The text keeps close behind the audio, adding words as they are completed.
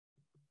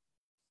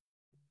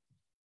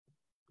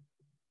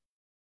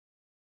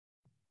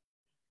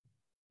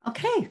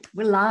Okay,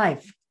 we're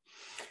live.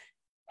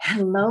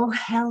 Hello.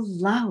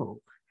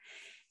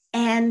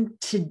 And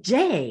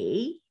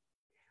today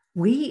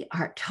we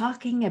are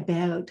talking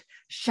about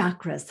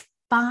chakras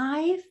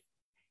 5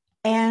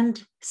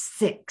 and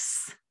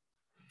 6.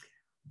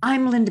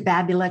 I'm Linda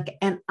Babulic,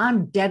 and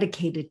I'm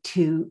dedicated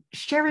to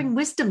sharing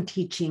wisdom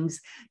teachings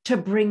to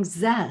bring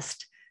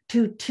zest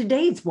to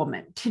today's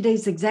woman,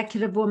 today's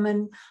executive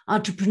woman,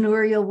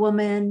 entrepreneurial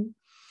woman.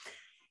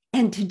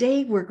 And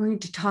today we're going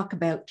to talk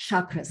about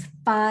chakras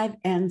 5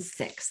 and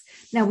 6.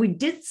 Now, we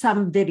did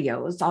some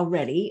videos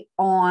already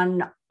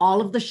on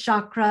all of the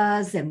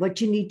chakras and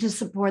what you need to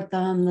support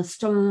them, the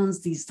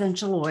stones, the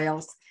essential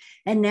oils.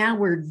 And now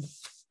we're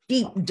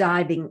deep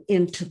diving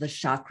into the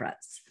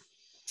chakras.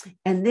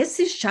 And this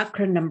is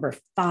chakra number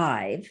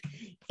 5.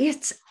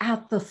 It's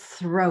at the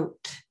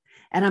throat.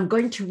 And I'm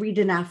going to read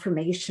an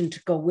affirmation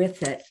to go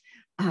with it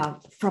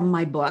from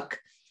my book.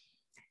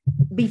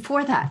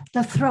 Before that,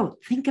 the throat,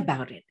 think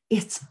about it.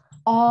 It's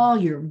all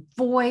your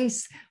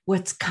voice,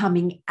 what's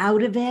coming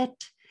out of it.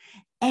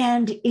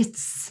 And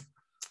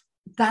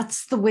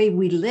that's the way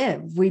we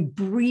live. We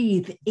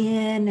breathe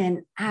in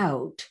and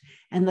out,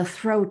 and the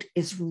throat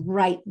is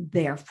right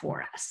there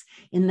for us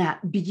in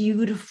that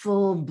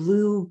beautiful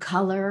blue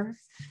color.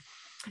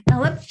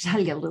 Now, let me tell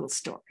you a little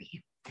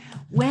story.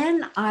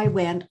 When I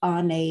went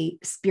on a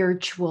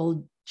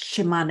spiritual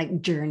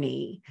shamanic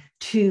journey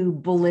to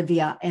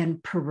Bolivia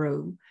and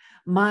Peru,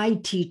 my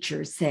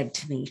teacher said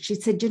to me, she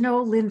said,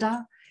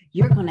 Linda,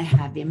 you're going to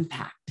have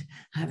impact.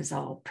 I was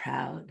all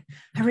proud.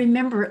 I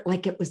remember it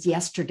like it was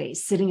yesterday,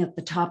 sitting at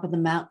the top of the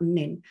mountain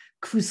in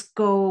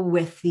Cusco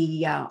with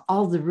the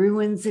all the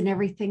ruins and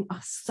everything. Oh,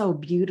 so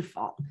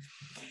beautiful.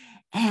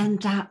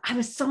 And I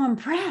was so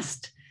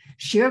impressed.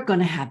 You're going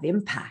to have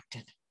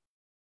impact.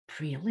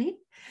 Really?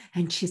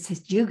 And she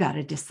says, you got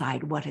to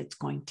decide what it's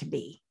going to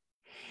be.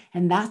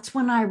 And that's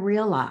when I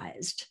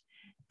realized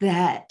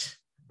that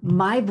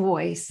my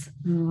voice,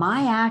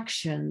 my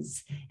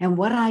actions, and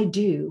what I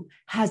do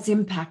has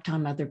impact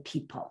on other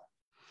people.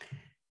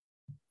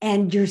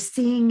 And you're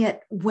seeing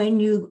it when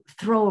you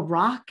throw a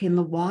rock in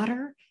the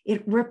water,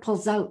 it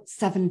ripples out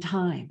 7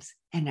 times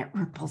and it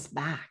ripples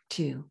back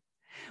too.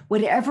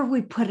 Whatever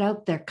we put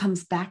out there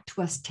comes back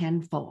to us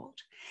tenfold.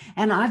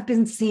 And I've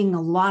been seeing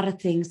a lot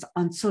of things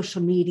on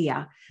social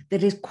media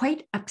that is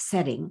quite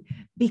upsetting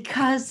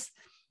because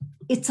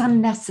it's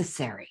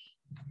unnecessary.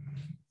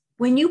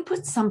 When you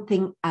put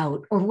something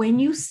out or when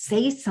you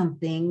say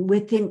something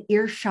within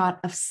earshot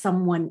of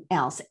someone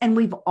else, and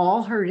we've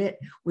all heard it,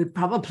 we've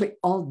probably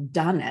all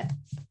done it,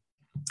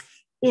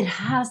 it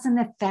has an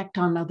effect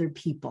on other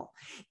people.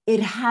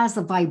 It has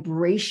a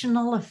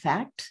vibrational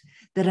effect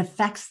that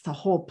affects the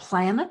whole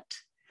planet.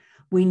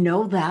 We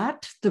know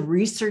that. The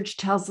research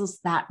tells us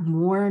that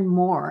more and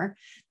more,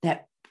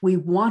 that we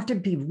want to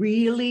be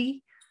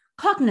really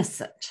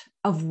cognizant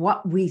of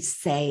what we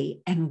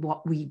say and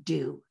what we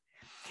do.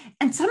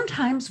 And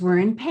sometimes we're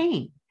in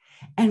pain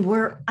and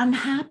we're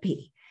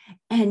unhappy.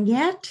 And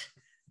yet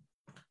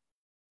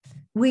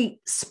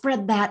we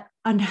spread that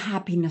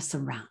unhappiness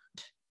around.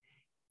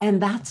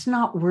 And that's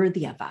not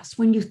worthy of us.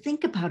 When you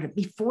think about it,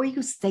 before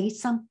you say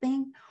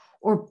something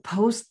or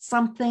post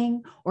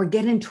something or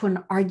get into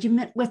an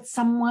argument with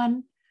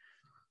someone,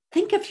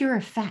 think of your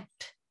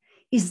effect.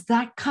 Is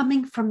that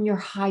coming from your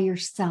higher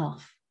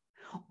self?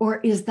 Or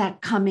is that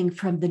coming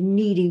from the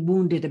needy,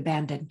 wounded,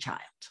 abandoned child?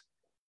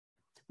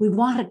 We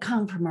want to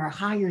come from our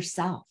higher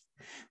self,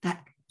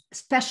 that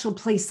special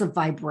place of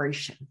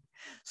vibration.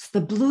 So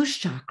the blue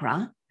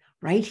chakra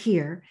right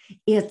here,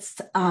 it's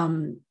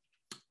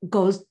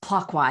goes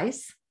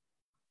clockwise,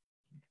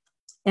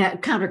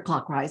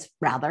 counterclockwise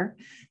rather.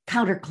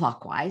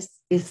 Counterclockwise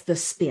is the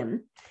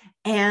spin.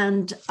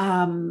 And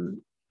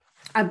I'm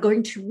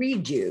going to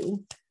read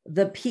you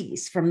the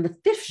piece from the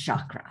 5th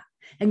chakra.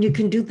 And you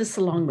can do this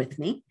along with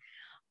me.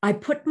 I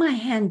put my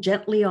hand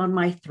gently on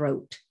my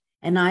throat,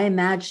 and I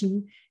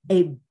imagine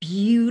a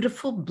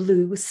beautiful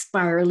blue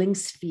spiraling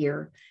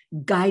sphere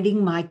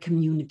guiding my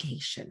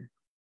communication.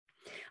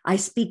 I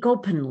speak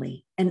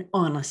openly and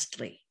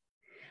honestly.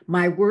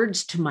 My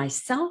words to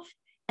myself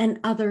and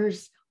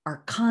others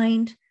are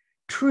kind,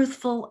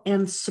 truthful,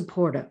 and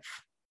supportive.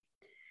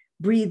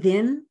 Breathe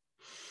in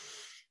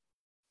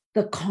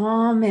the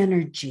calm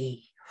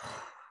energy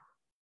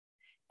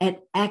and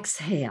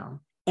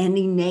exhale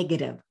any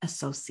negative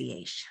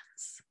associations.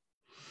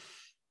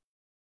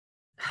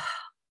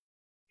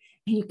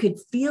 And you could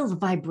feel the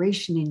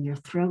vibration in your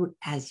throat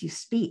as you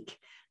speak.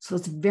 So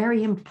it's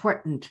very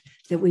important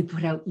that we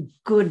put out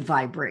good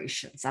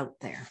vibrations out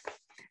there.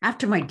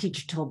 After my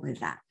teacher told me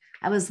that,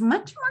 I was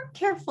much more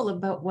careful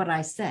about what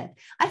I said.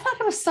 I thought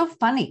it was so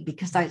funny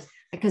because I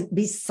could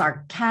be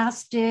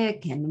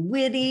sarcastic and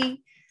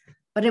witty,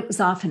 but it was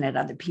often at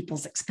other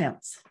people's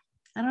expense.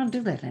 I don't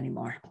do that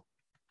anymore.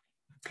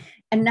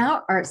 And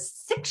now our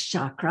 6th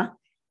chakra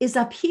is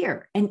up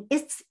here, and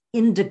it's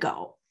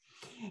indigo.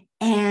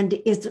 And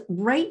it's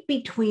right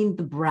between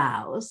the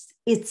brows.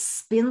 It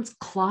spins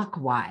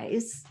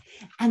clockwise,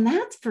 and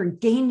that's for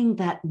gaining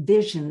that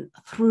vision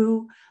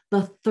through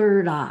the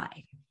 3rd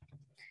eye.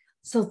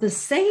 So the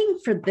saying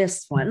for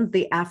this one,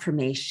 the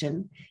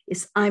affirmation,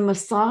 is I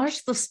massage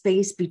the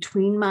space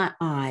between my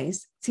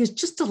eyes. See, it's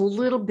just a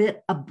little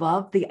bit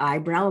above the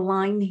eyebrow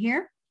line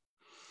here.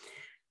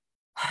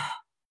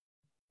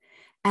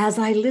 As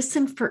I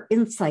listen for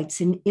insights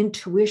and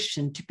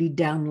intuition to be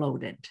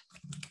downloaded.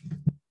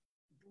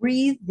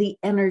 Breathe the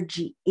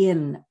energy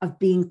in of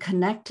being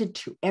connected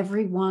to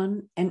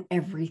everyone and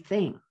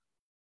everything.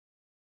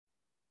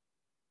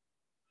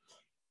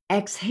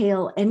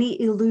 Exhale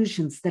any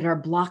illusions that are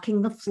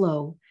blocking the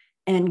flow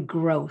and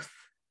growth.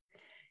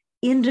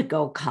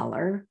 Indigo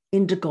color,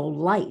 indigo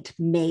light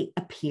may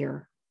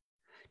appear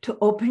to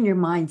open your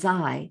mind's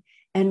eye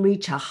and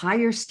reach a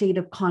higher state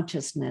of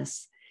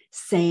consciousness,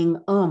 saying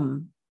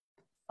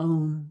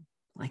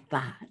like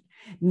that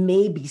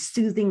may be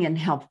soothing and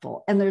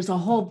helpful. And there's a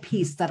whole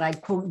piece that I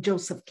quote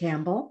Joseph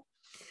Campbell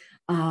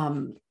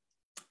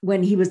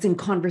when he was in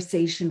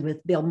conversation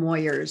with Bill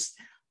Moyers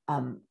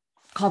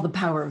called The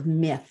Power of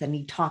Myth. And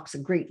he talks a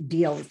great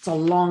deal. It's a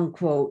long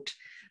quote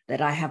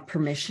that I have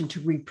permission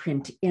to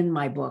reprint in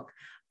my book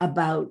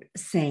about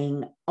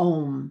saying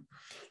Om.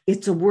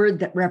 It's a word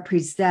that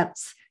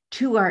represents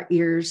to our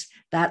ears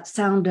that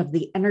sound of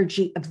the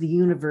energy of the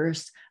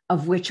universe,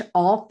 of which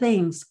all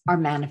things are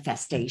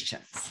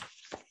manifestations.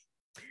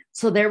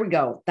 So there we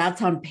go.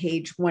 That's on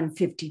page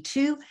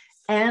 152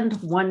 and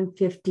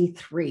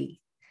 153.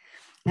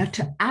 Now,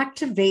 to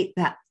activate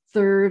that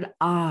third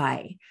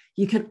eye,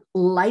 you can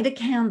light a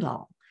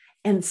candle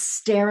and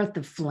stare at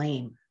the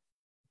flame.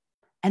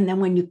 And then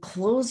when you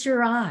close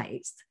your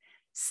eyes,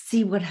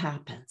 see what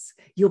happens.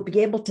 You'll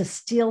be able to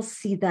still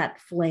see that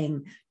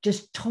flame,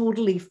 just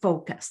totally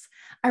focus.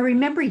 I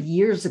remember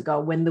years ago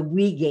when the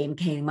Wii game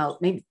came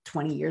out, maybe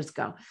 20 years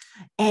ago,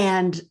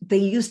 and they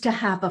used to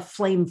have a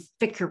flame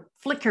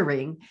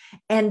flickering.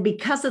 And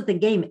because of the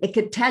game, it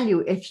could tell you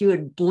if you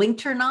had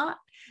blinked or not.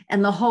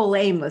 And the whole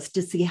aim was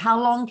to see how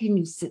long can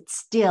you sit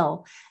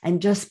still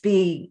and just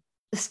be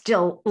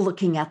still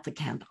looking at the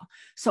candle.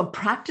 So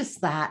practice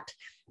that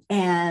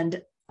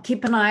and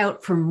keep an eye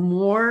out for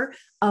more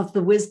of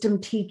the wisdom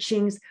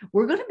teachings.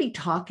 We're going to be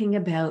talking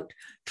about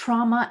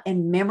trauma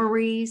and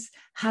memories,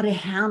 how to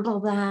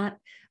handle that,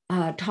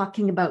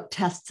 talking about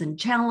tests and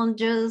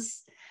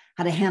challenges,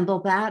 how to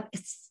handle that.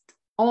 It's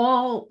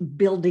all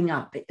building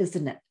up,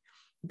 isn't it?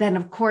 Then,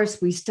 of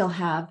course, we still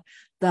have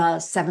the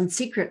 7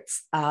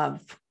 secrets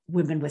of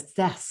women with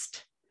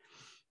ZEST.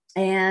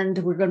 And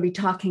we're going to be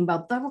talking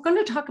about that. We're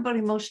going to talk about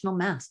emotional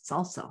masks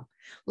also.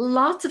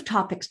 Lots of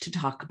topics to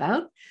talk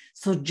about.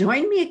 So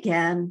join me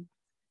again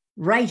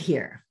right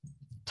here.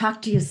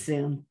 Talk to you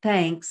soon.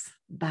 Thanks.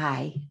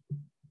 Bye.